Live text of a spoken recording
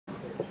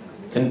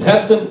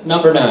Contestant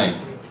number 9.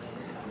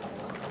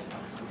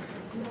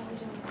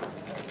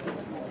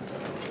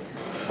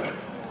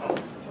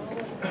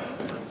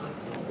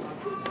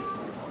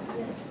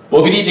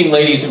 Well, good evening,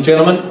 ladies and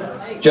gentlemen,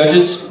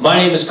 judges. My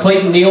name is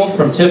Clayton Neal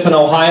from Tiffin,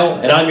 Ohio,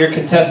 and I'm your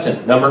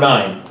contestant, number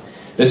 9.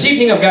 This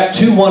evening, I've got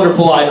 2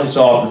 wonderful items to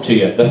offer to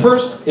you. The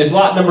first is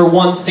lot number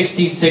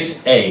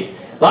 166A.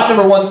 Lot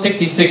number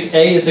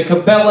 166A is a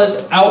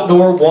Cabela's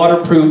outdoor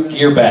waterproof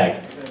gear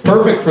bag.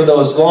 Perfect for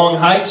those long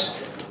hikes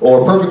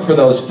or perfect for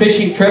those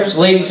fishing trips,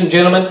 ladies and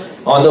gentlemen.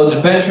 On those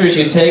adventures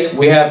you take,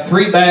 we have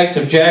 3 bags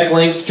of Jack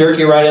Link's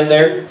jerky right in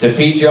there to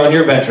feed you on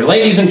your adventure.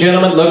 Ladies and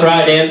gentlemen, look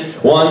right in.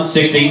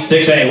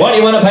 166A. What do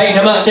you want to pay?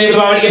 How much?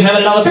 Able to give him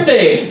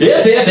 $1.50.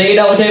 Yeah,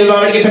 $50.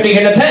 Able to get 50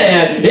 here to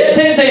 10. Yeah,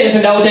 10,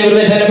 $10 able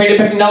to 10 to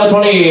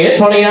 $15.20.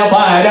 20 now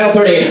 5 down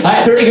 30.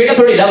 I 30 here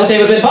to $30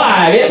 able to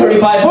 5. Yeah,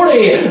 35,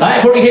 40.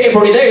 I 40 here,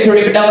 40 there.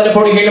 30 for $1 to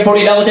 40 here to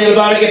 $40 able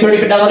to get 30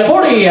 for $1 to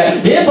 40.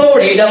 Yeah,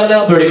 40 down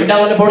 30 for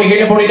 $1 to 40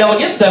 here to $40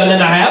 get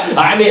 7.5.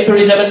 I at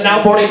 37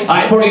 now 40.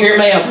 I 40 here,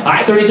 ma'am.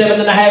 I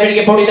 37.5 to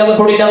get $40,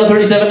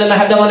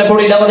 $37.5 to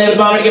 $40 able to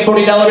get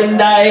 $40 and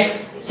die.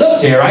 So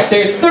here, right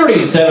there,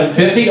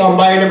 $37.50 on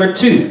buyer number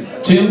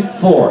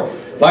 224.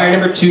 Buyer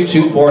number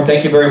 224.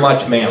 Thank you very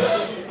much, ma'am.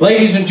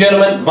 Ladies and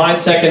gentlemen, my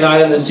second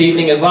item this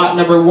evening is lot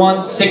number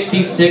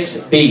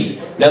 166B.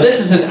 Now this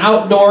is an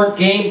outdoor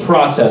game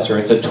processor.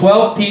 It's a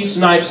 12-piece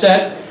knife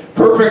set.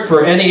 Perfect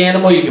for any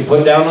animal you can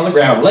put down on the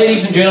ground.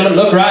 Ladies and gentlemen,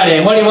 look right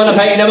in. What do you want to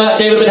pay? How much?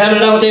 Able to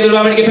 $100, able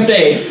to get 50.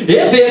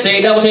 Yeah,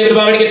 $50, able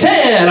to get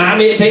 10. I'm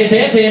at 10,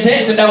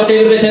 $10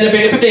 able to 10 to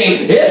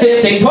 15. Yeah,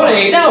 15,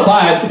 20, now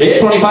 5. Yeah,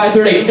 25,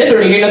 30. Yeah,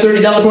 30 here to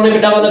 $30, 20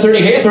 for $1 to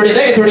 30. Here, 30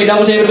 there, $30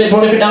 able to get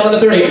 20 for $1 to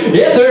 30.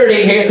 Yeah,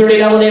 30 here, $30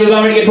 able to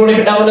get 20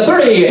 for $1 to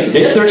 30.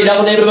 Yeah, $30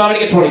 able to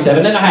get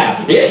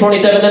 27.5. Yeah,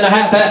 27.5,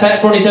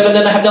 pat,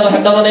 27.5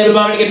 $1 able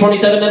to get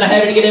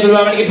 27.5 to get able to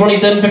get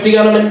 27.50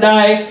 on them and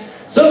die.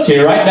 So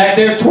to right back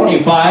there,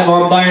 25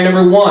 on buyer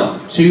number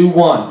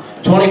 121.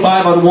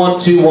 25 on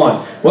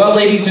 121. Well,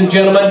 ladies and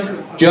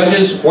gentlemen,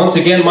 judges, once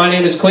again, my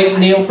name is Clayton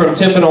Neal from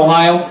Tiffin,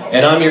 Ohio,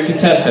 and I'm your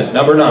contestant,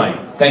 number 9.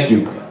 Thank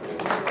you.